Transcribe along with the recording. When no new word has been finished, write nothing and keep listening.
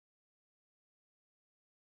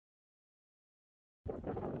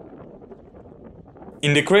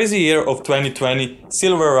In the crazy year of 2020,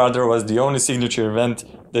 Silverrudder was the only signature event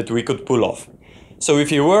that we could pull off. So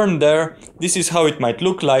if you weren't there, this is how it might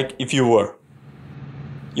look like if you were.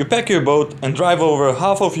 You pack your boat and drive over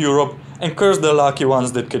half of Europe and curse the lucky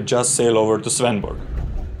ones that could just sail over to Svenborg.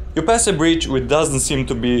 You pass a bridge which doesn't seem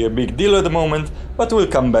to be a big deal at the moment, but we'll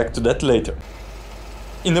come back to that later.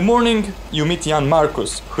 In the morning, you meet Jan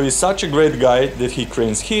Markus, who is such a great guy that he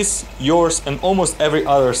cranes his, yours and almost every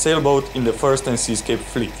other sailboat in the First and Seascape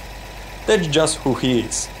fleet. That's just who he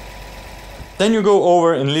is. Then you go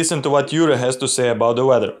over and listen to what Jure has to say about the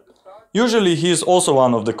weather. Usually he is also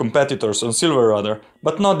one of the competitors on Silverrudder,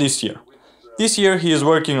 but not this year. This year he is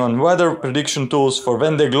working on weather prediction tools for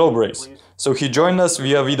Vendée Globe race, so he joined us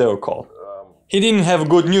via video call. He didn't have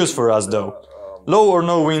good news for us though. Low or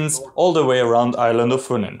no winds all the way around island of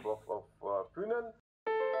Funen.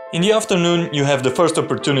 In the afternoon you have the first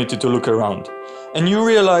opportunity to look around, and you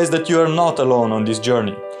realize that you are not alone on this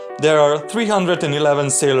journey. There are 311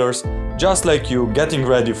 sailors just like you getting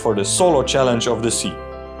ready for the solo challenge of the sea.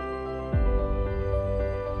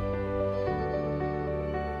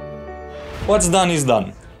 What's done is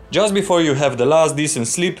done. Just before you have the last decent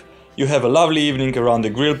sleep, you have a lovely evening around the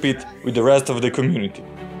grill pit with the rest of the community.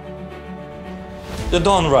 The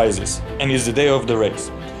dawn rises, and it's the day of the race.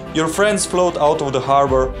 Your friends float out of the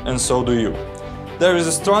harbor, and so do you. There is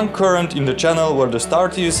a strong current in the channel where the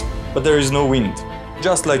start is, but there is no wind,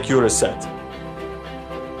 just like Jure said.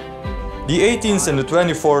 The 18s and the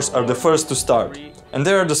 24s are the first to start, and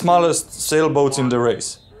they are the smallest sailboats in the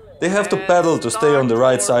race. They have to paddle to stay on the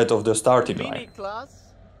right side of the starting line.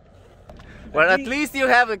 Well, at least you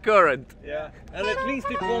have a current. Yeah, and at least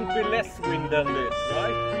it won't be less wind than this,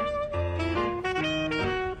 right?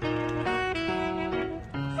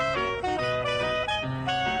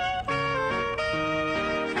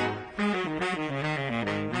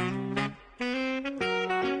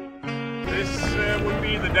 This would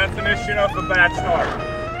be the definition of a bad start.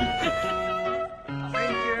 I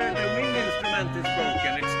think the wind instrument is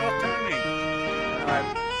broken, it's not turning.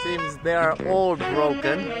 Seems they are all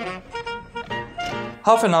broken.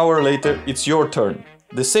 Half an hour later, it's your turn.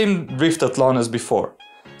 The same driftathlon as before.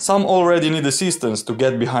 Some already need assistance to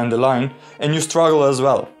get behind the line, and you struggle as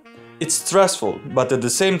well. It's stressful, but at the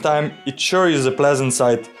same time, it sure is a pleasant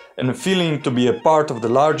sight and a feeling to be a part of the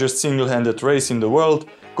largest single-handed race in the world,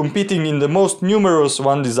 competing in the most numerous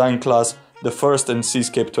one design class, the First and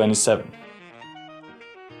Seascape 27.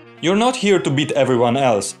 You're not here to beat everyone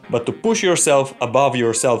else, but to push yourself above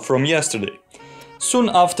yourself from yesterday. Soon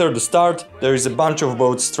after the start, there is a bunch of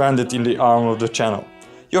boats stranded in the arm of the channel.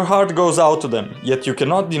 Your heart goes out to them, yet you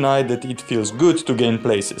cannot deny that it feels good to gain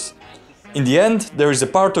places. In the end, there is a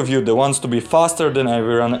part of you that wants to be faster than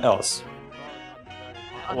everyone else.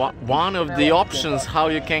 One of the options how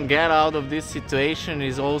you can get out of this situation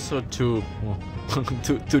is also to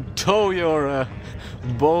tow your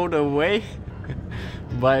boat away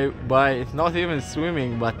by not even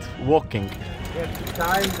swimming but walking. You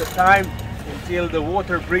have to time until the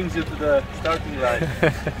water brings you to the starting line.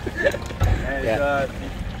 And yeah.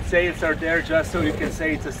 Sails are there just so you can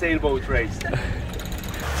say it's a sailboat race.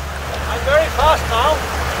 I'm very fast now.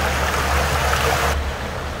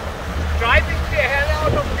 Driving the hell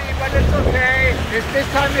out of me, but it's okay. This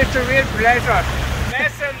time it's a real pleasure.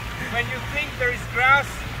 Lesson, when you think there is grass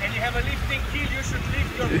and you have a lifting keel, you should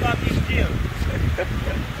lift your fucking keel.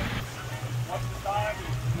 What's the time?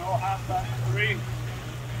 It's no 3:30.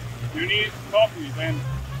 You need coffee then.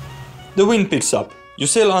 The wind picks up. You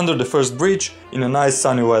sail under the first bridge in a nice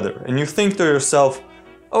sunny weather, and you think to yourself,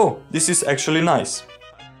 oh, this is actually nice.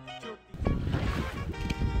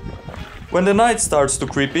 When the night starts to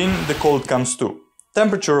creep in, the cold comes too.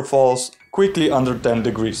 Temperature falls quickly under 10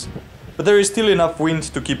 degrees, but there is still enough wind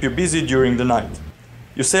to keep you busy during the night.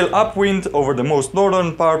 You sail upwind over the most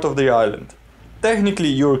northern part of the island. Technically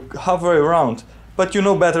you're halfway around, but you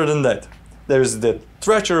know better than that. There is that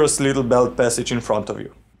treacherous little belt passage in front of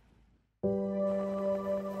you.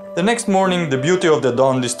 The next morning the beauty of the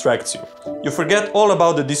dawn distracts you. You forget all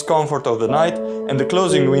about the discomfort of the night and the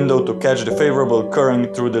closing window to catch the favorable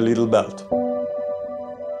current through the little belt.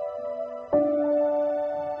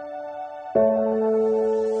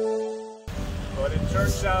 But it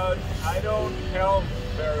turns out I don't help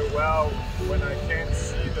very well when I can't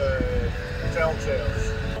see the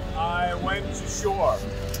telltales. I went to shore,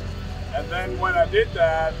 and then when I did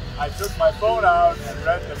that, I took my phone out and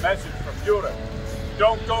read the message from Jure.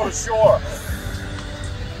 Don't go to shore.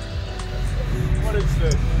 What is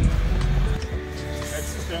this?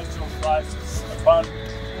 Existential crisis upon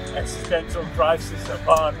existential crisis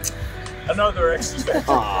upon another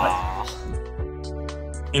existential crisis.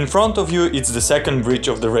 In front of you it's the second bridge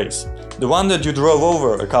of the race, the one that you drove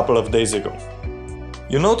over a couple of days ago.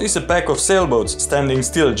 You notice a pack of sailboats standing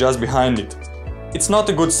still just behind it. It's not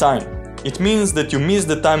a good sign. It means that you missed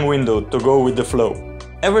the time window to go with the flow.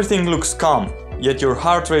 Everything looks calm, yet your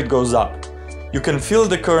heart rate goes up. You can feel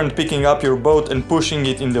the current picking up your boat and pushing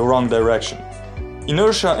it in the wrong direction.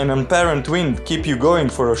 Inertia and apparent wind keep you going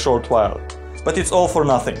for a short while, but it's all for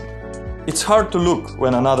nothing. It's hard to look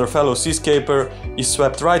when another fellow seascaper is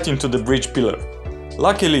swept right into the bridge pillar.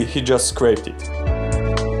 Luckily, he just scraped it.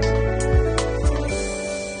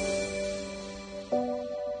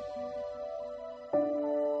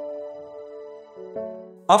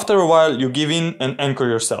 After a while, you give in and anchor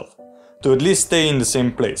yourself, to at least stay in the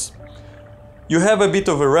same place. You have a bit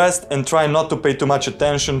of a rest and try not to pay too much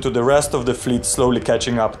attention to the rest of the fleet slowly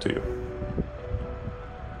catching up to you.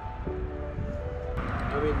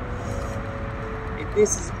 I mean,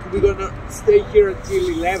 we're gonna stay here until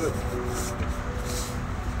 11.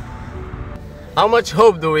 How much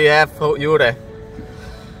hope do we have for Jure?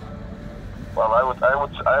 Well, I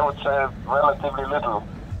would say relatively little.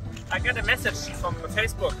 I got a message from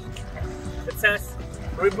Facebook. It says,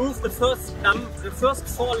 remove the first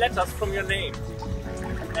 4 letters from your name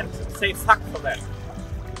and say fuck for that.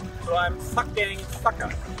 So I'm fucking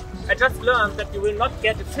fucker. I just learned that you will not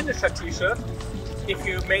get a finisher t-shirt if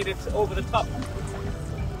you made it over the top.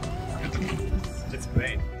 That's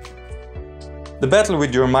great. The battle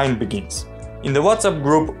with your mind begins. In the WhatsApp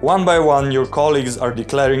group, one by one your colleagues are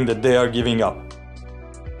declaring that they are giving up.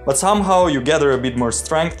 But somehow you gather a bit more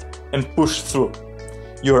strength and push through.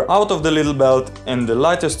 You are out of the little belt and the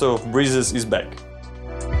lightest of breezes is back.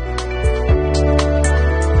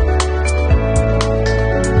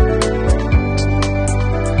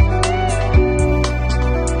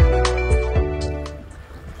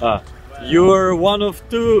 You're one of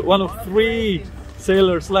 3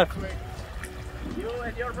 sailors left. You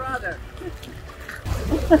and your brother.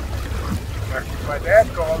 My dad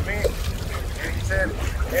called me and he said,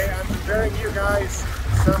 hey, I'm preparing you guys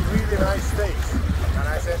some really nice steaks. And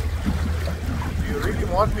I said, do you really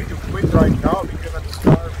want me to quit right now because I'm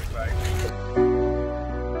starving, right?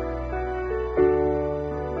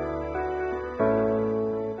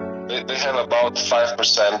 They have about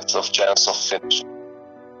 5% of chance of finishing.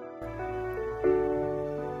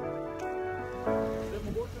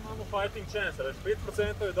 Fighting chance, but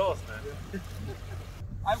 5% är dost, man.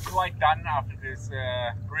 I'm quite done after this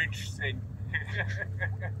bridge thing.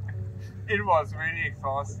 It was really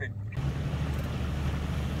exhausting.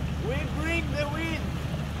 We bring the wind.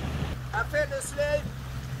 I fell asleep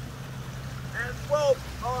and woke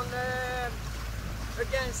on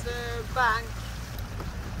against the bank.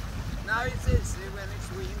 Now it's easy when it's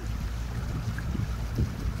wind.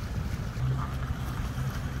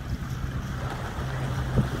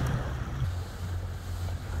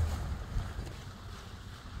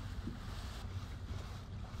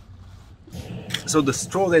 So the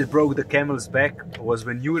straw that broke the camel's back was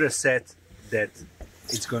when Jure said that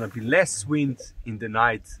it's gonna be less wind in the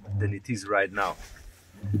night than it is right now,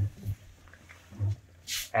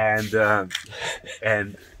 and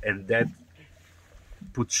that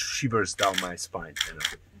put shivers down my spine. You know?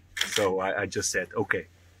 So I just said, okay,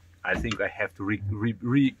 I think I have to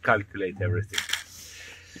recalculate everything.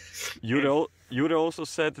 Jure also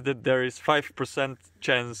said that there is 5%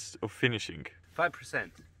 chance of finishing.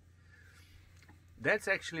 5%. That's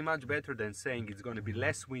actually much better than saying it's going to be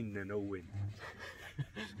less wind than no wind.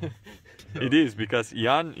 It is, because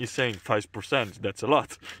Jan is saying 5%, that's a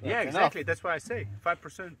lot. Yeah, exactly, that's why I say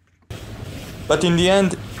 5%. But in the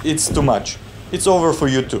end, it's too much. It's over for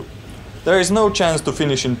you too. There is no chance to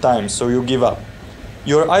finish in time, so you give up.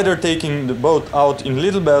 You're either taking the boat out in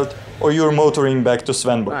Little Belt or you're motoring back to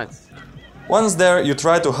Svenborg. Nice. Once there, you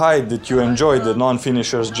try to hide that you enjoy the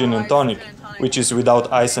non-finisher's gin and tonic, which is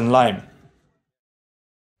without ice and lime.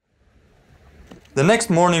 The next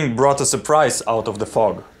morning brought a surprise out of the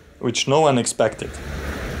fog, which no one expected.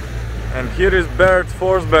 And here is Bert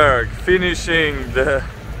Forsberg finishing the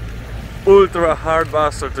ultra hard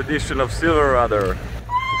bastard edition of Silverrudder.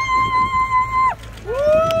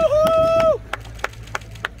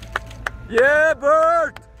 Yeah,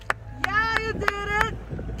 Bert! Yeah, you did it!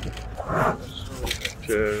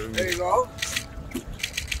 There you go.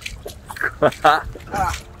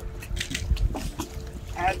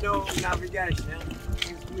 Had no navigation.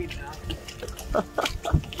 It's wind now.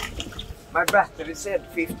 My battery said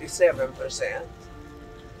 57%,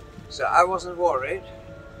 so I wasn't worried.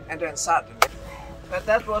 And then suddenly, but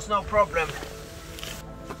that was no problem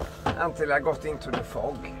until I got into the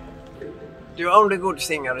fog. The only good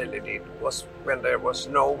thing I really did was when there was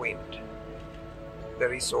no wind.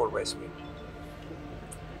 there is always wind.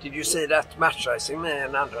 Did you see that match racing med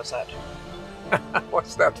en andra side?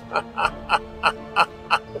 What's that?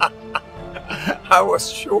 I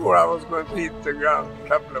was sure I was going to hit the ground a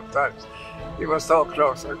couple of times. It was so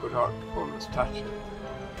close I could almost touch it.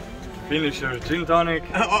 Finish your gin tonic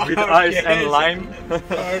with ice and lime.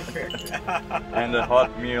 Perfect. And a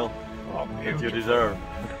hot meal that you deserve.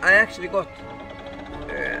 I actually got,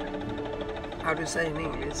 how do you say in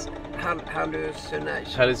English?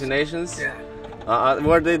 Hallucinations. Hallucinations? Yeah.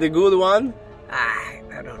 Were they the good one?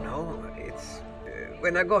 I don't know. It's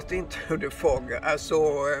when I got into the fog, I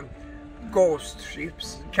saw ghost ships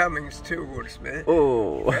coming towards me.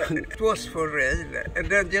 Oh. It was for real. And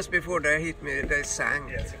then just before they hit me, they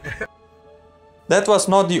sang. That was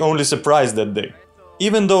not the only surprise that day.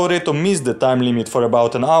 Even though Reto missed the time limit for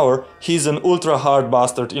about an hour, he's an ultra hard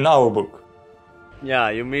bastard in our book. Yeah,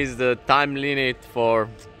 you missed the time limit for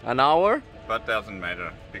an hour. That doesn't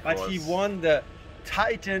matter. But he won the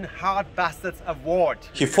Titan Hard Bastards Award.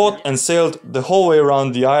 He fought and sailed the whole way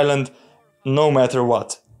around the island, no matter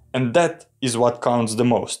what. And that is what counts the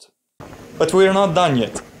most. But we're not done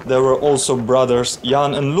yet. There were also brothers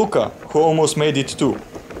Jan and Luca, who almost made it too.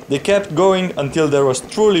 They kept going until there was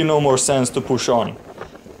truly no more sense to push on.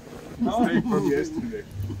 From yesterday.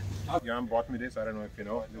 Jan bought me this, I don't know if you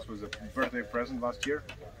know. This was a birthday present last year.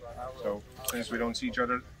 So since we don't see each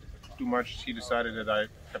other too much, he decided that I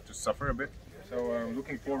have to suffer a bit. So I'm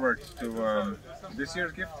looking forward to this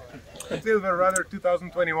year's gift. Silverrudder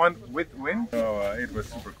 2021 with wind. So it was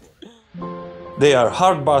super cool. They are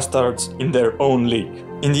hard bastards in their own league.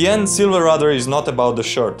 In the end, Silverrudder is not about the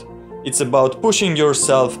shirt. It's about pushing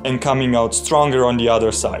yourself and coming out stronger on the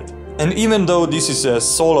other side. And even though this is a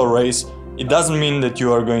solo race, it doesn't mean that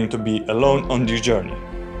you are going to be alone on this journey.